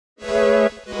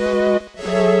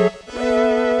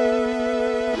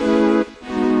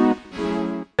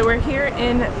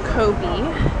in Kobe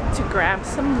to grab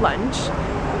some lunch.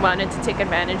 We wanted to take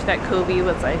advantage that Kobe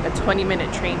was like a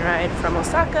 20-minute train ride from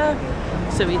Osaka.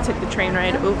 So we took the train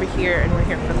ride over here and we're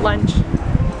here for lunch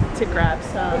to grab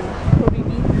some Kobe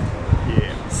beef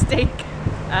steak.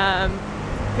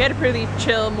 We had a pretty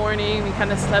chill morning. We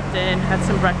kind of slept in, had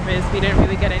some breakfast. We didn't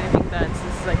really get anything done. So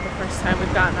this is like the first time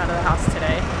we've gotten out of the house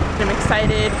today. I'm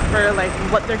excited for like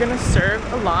what they're gonna serve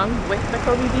along with the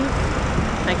Kobe beef,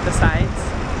 like the sides.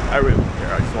 I really don't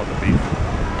care. I just want the beef.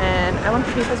 And I want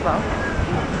the beef as well.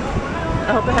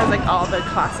 I hope it has like all the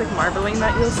classic marbling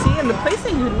that you'll see. And the place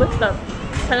that you looked up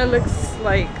kind of looks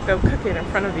like they'll cook it in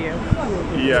front of you.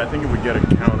 Yeah, I think if we get a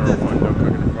counter one, they'll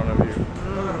cook it in front of you.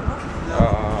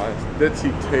 Did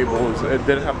see tables. It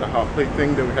did have the hot plate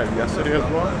thing that we had yesterday as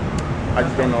well. I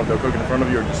just don't know if they'll cook it in front of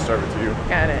you or just serve it to you.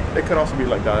 Got it. It could also be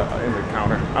like that in the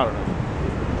counter. I don't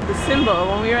know. The symbol,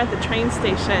 when we were at the train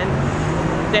station,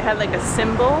 they had like a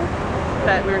symbol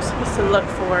that we were supposed to look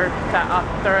for that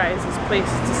authorizes places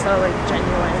to sell like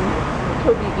genuine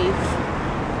Kobe beef.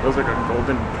 It was like a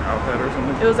golden cow head or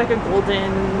something? It was like a golden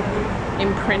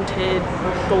imprinted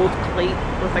gold plate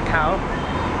with a cow.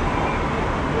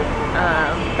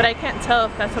 But I can't tell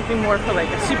if that's something more for like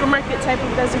a supermarket type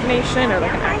of designation or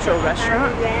like an actual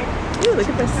restaurant. Ooh, look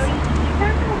at this.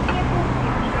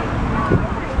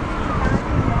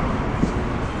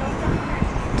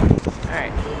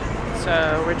 Alright,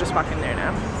 so we're just walking there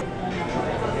now.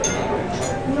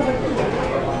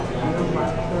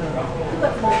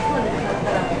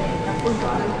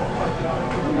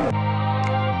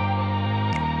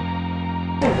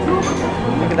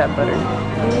 Look at that butter.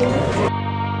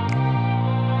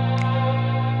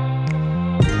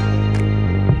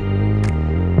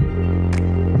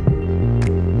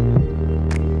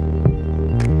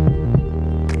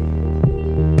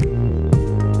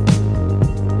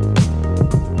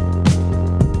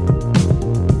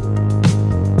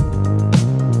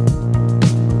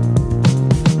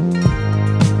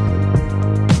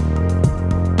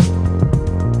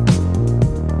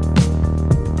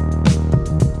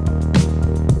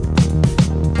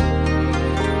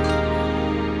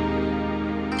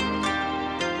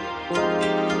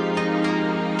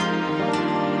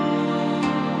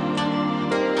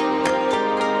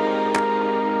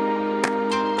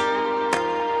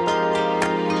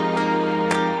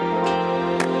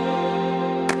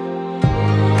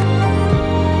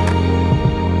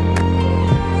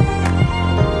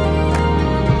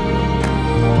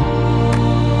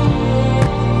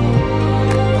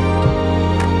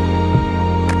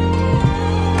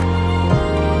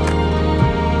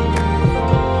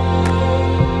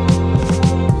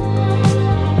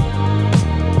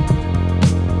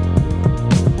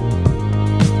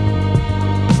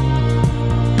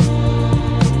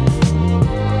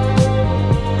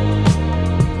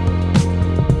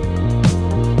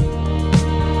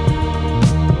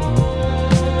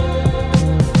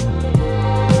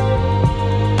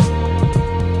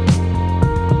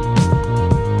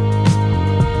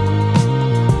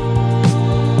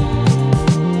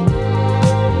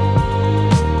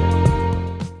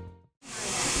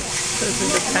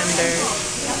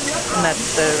 And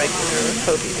that's the regular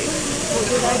Kobe beef.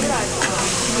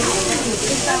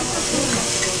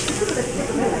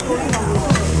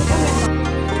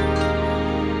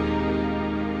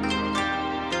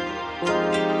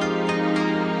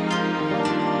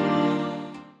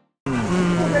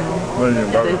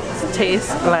 It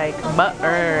tastes like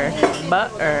butter.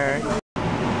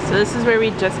 So this is where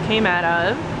we just came out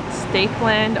of.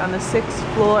 Steakland on the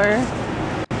 6th floor.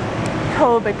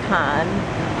 Kobe-kan.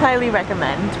 Highly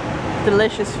recommend.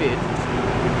 Delicious food.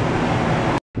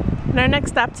 And our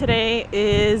next stop today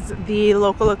is the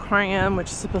local aquarium,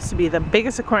 which is supposed to be the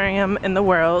biggest aquarium in the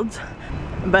world.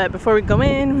 But before we go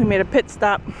in, we made a pit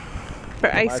stop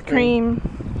for ice cream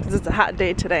because it's a hot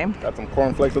day today. Got some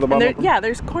cornflakes at the bottom. Yeah,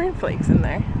 there's cornflakes in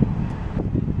there.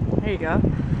 There you go.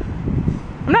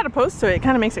 I'm not opposed to it. It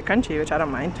kind of makes it crunchy, which I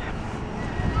don't mind.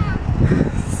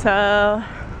 So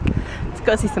let's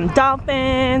go see some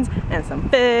dolphins and some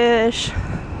fish.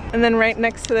 And then right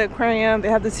next to the aquarium, they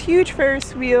have this huge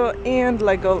Ferris wheel and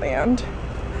Legoland.